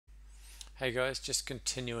Hey guys, just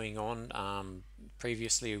continuing on.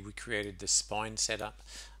 Previously we created the spine setup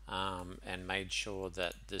and made sure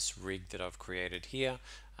that this rig that I've created here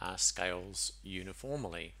scales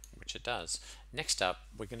uniformly, which it does. Next up,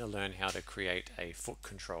 we're going to learn how to create a foot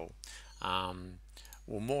control, or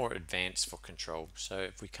more advanced foot control. So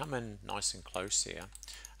if we come in nice and close here,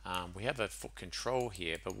 we have a foot control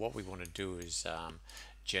here, but what we want to do is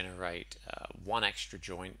generate one extra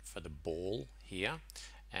joint for the ball here,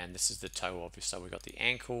 and this is the toe obviously. So we've got the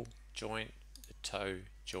ankle joint, the toe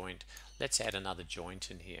joint. Let's add another joint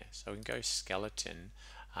in here. So we can go skeleton,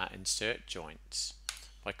 insert joints.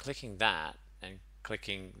 By clicking that and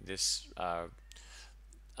clicking this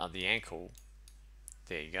the ankle,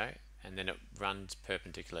 there you go, and then it runs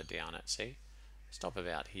perpendicular down it. See, stop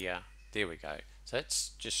about here. There we go. So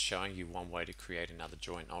that's just showing you one way to create another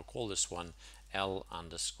joint. I'll call this one L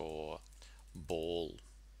underscore ball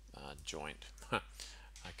joint.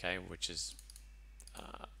 Okay, which is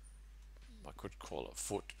I could call it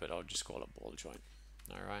foot, but I'll just call it ball joint.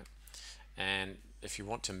 All right. And if you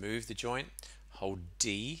want to move the joint, hold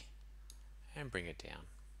D and bring it down.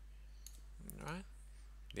 All right.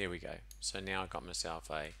 There we go. So now I've got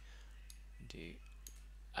myself a D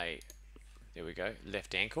A. There we go.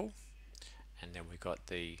 Left ankle, and then we've got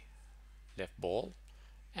the left ball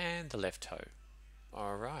and the left toe.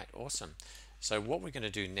 All right. Awesome. So what we're going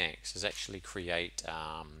to do next is actually create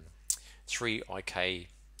 3 IK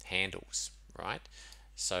handles, right?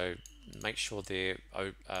 So make sure they're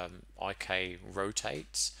IK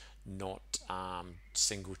rotates, not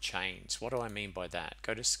single chains. What do I mean by that?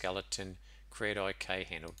 Go to skeleton, create IK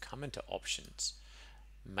handle, come into options.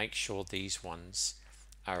 Make sure these ones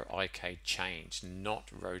are IK chains,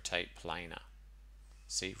 not rotate planar.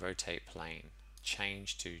 See, rotate plane,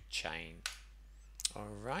 change to chain.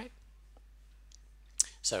 All right.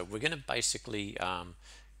 So we're going to basically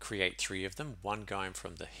create 3 of them, one going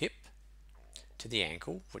from the hip to the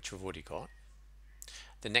ankle, which we've already got.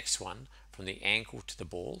 The next one from the ankle to the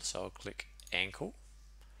ball, so I'll click ankle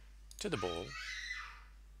to the ball,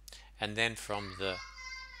 and then from the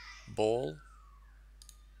ball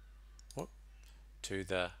to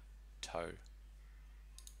the toe.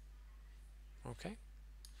 Okay,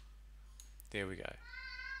 there we go.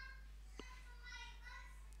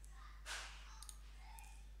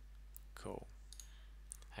 Cool.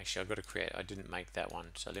 Actually, I've got to create, I didn't make that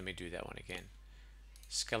one, so let me do that one again.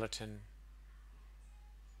 Skeleton,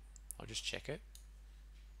 I'll just check it.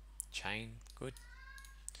 Chain, good.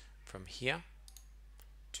 From here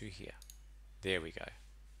to here. There we go.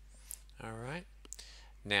 All right.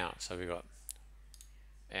 Now, so we got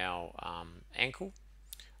our ankle,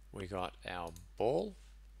 we got our ball,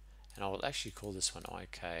 and I will actually call this one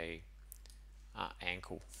IK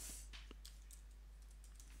ankle.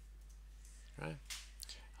 Right.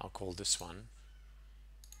 I'll call this one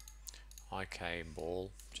IK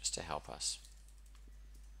ball just to help us,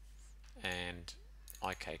 and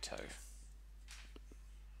IK toe,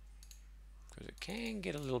 because it can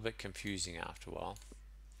get a little bit confusing after a while.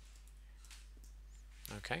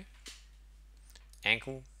 Okay,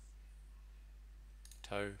 ankle,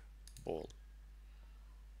 toe, ball.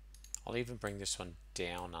 I'll even bring this one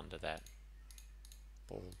down under that,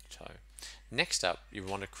 ball, toe. Next up, you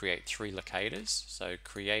want to create 3 locators. So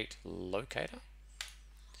create locator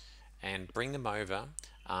and bring them over,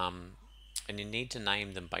 and you need to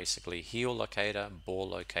name them basically heel locator, ball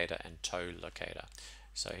locator, and toe locator.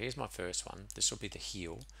 So here's my first one. This will be the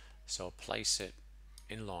heel, so I'll place it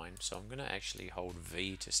in line. So I'm going to actually hold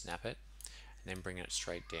V to snap it, and then bring it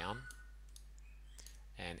straight down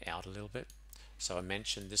and out a little bit. So I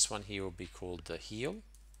mentioned this one here will be called the heel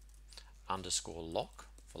underscore lock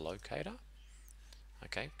for locator.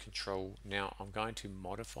 Okay, control. Now I'm going to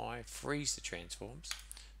modify, freeze the transforms,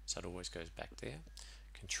 so it always goes back there.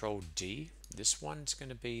 Control D. This one's going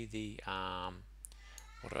to be the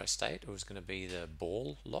what did I state? It was going to be the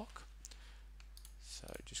ball lock. So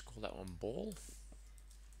just call that one ball.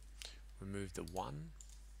 Remove the 1.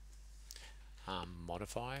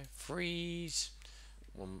 Modify, freeze.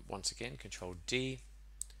 Once again, Control D.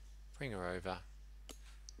 Bring her over.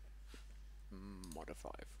 Modify,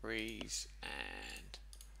 freeze, and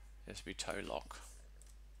this will be toe lock.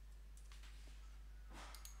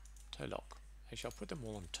 Toe lock. Actually, I'll put them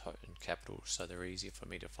all in capitals so they're easier for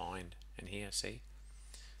me to find. And here, see,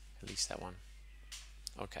 at least that one.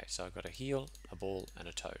 Okay, so I've got a heel, a ball, and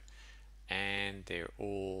a toe, and they're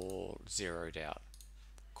all zeroed out.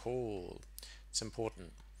 Cool. It's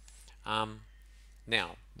important.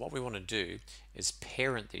 Now, what we want to do is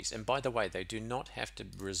parent these. And by the way, they do not have to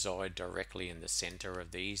reside directly in the center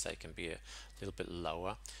of these. They can be a little bit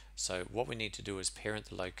lower. So what we need to do is parent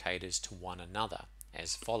the locators to one another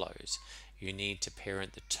as follows. You need to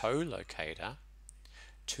parent the toe locator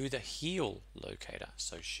to the heel locator.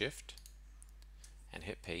 So shift and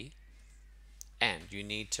hit P. And you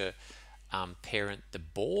need to parent the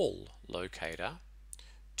ball locator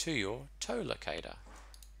to your toe locator,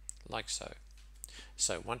 like so.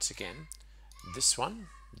 So once again, this one,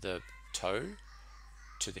 the toe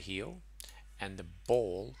to the heel, and the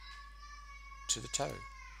ball to the toe,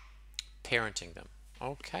 parenting them.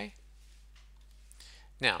 Okay.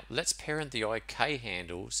 Now let's parent the IK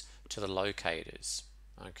handles to the locators.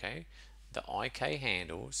 Okay, the IK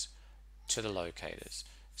handles to the locators.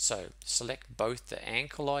 So select both the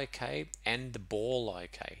ankle IK and the ball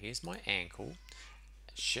IK. Here's my ankle.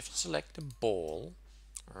 Shift select the ball.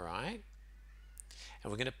 All right. And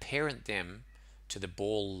we're going to parent them to the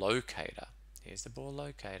ball locator. Here's the ball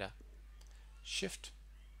locator. Shift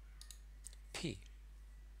P.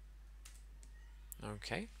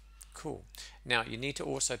 Okay, cool. Now you need to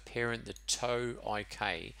also parent the toe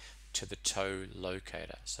IK to the toe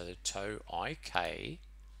locator. So the toe IK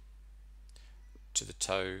to the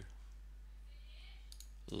toe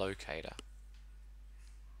locator.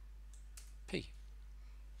 P.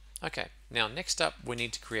 Okay, now next up we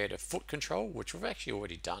need to create a foot control, which we've actually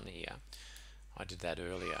already done here. I did that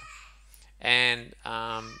earlier. And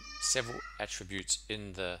several attributes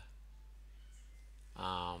in the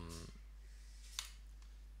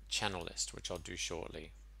channel list, which I'll do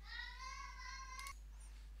shortly.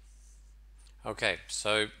 Okay,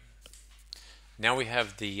 so now we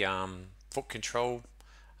have the foot control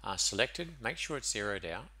selected. Make sure it's zeroed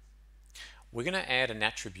out. We're going to add an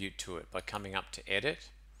attribute to it by coming up to Edit,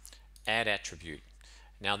 Add Attribute.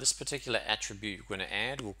 Now this particular attribute we're going to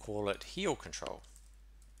add, we'll call it heel control.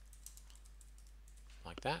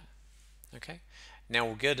 Like that. Okay. Now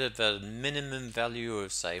we'll go to the minimum value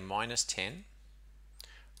of say -10,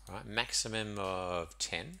 right, maximum of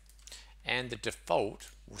 10, and the default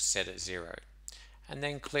we'll set at 0. And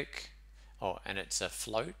then click, and it's a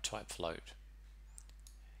float, type float.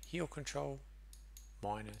 Heel control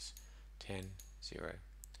 -10, 0.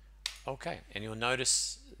 Okay, and you'll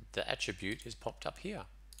notice the attribute is popped up here.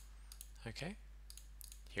 Okay,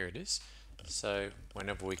 here it is. So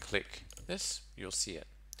whenever we click this, you'll see it.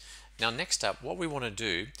 Now next up, what we want to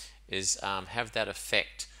do is have that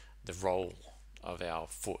affect the roll of our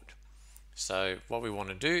foot. So what we want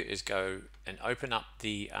to do is go and open up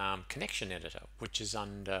the connection editor, which is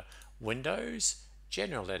under Windows,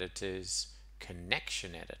 General Editors,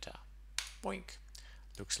 Connection Editor. Boink.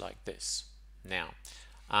 Looks like this. Now,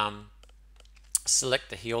 select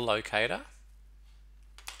the heel locator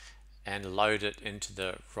and load it into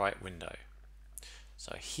the right window.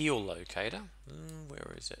 So heel locator,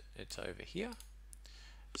 where is it? It's over here.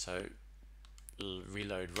 So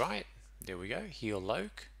reload right, there we go, heel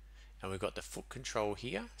loc, and we've got the foot control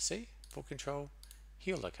here, see, foot control,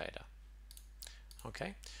 heel locator.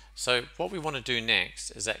 Okay, so what we want to do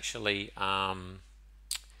next is actually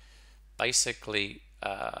basically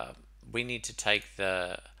we need to take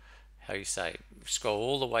the, how you say, scroll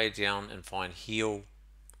all the way down and find heel,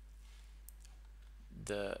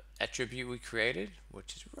 the attribute we created,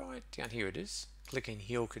 which is right down here. It is. Click in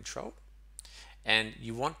heel control, and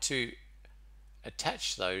you want to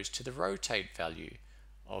attach those to the rotate value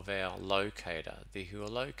of our locator, the heel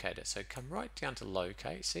locator. So come right down to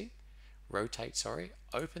locate, see, rotate, sorry,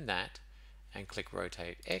 open that and click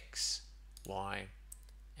rotate X, Y,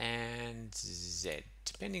 and Z,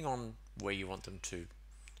 depending on where you want them to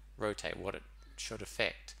rotate, what it should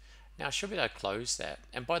affect. Now I should be able to close that.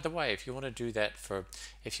 And by the way, if you want to do that for,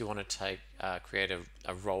 if you want to take create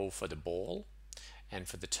a roll for the ball and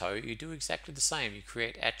for the toe, you do exactly the same. You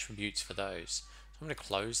create attributes for those. So I'm going to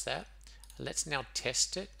close that. Let's now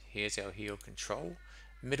test it. Here's our heel control.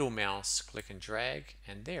 Middle mouse, click and drag,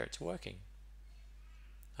 and there, it's working.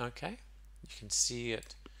 Okay, you can see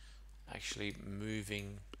it actually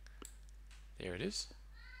moving. There it is.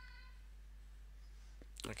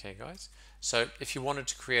 Okay guys, so if you wanted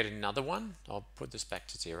to create another one, I'll put this back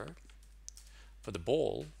to 0 for the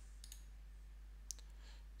ball.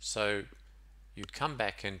 So you'd come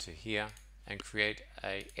back into here and create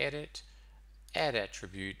a edit, add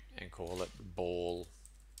attribute, and call it ball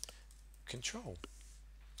control.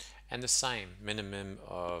 And the same, minimum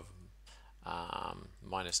of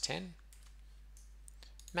 -10,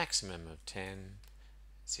 maximum of 10,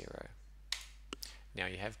 0. Now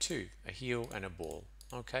you have two, a heel and a ball.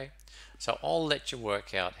 Okay, so I'll let you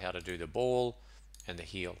work out how to do the ball and the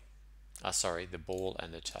heel. Sorry, the ball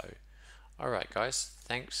and the toe. Alright guys,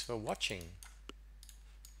 thanks for watching.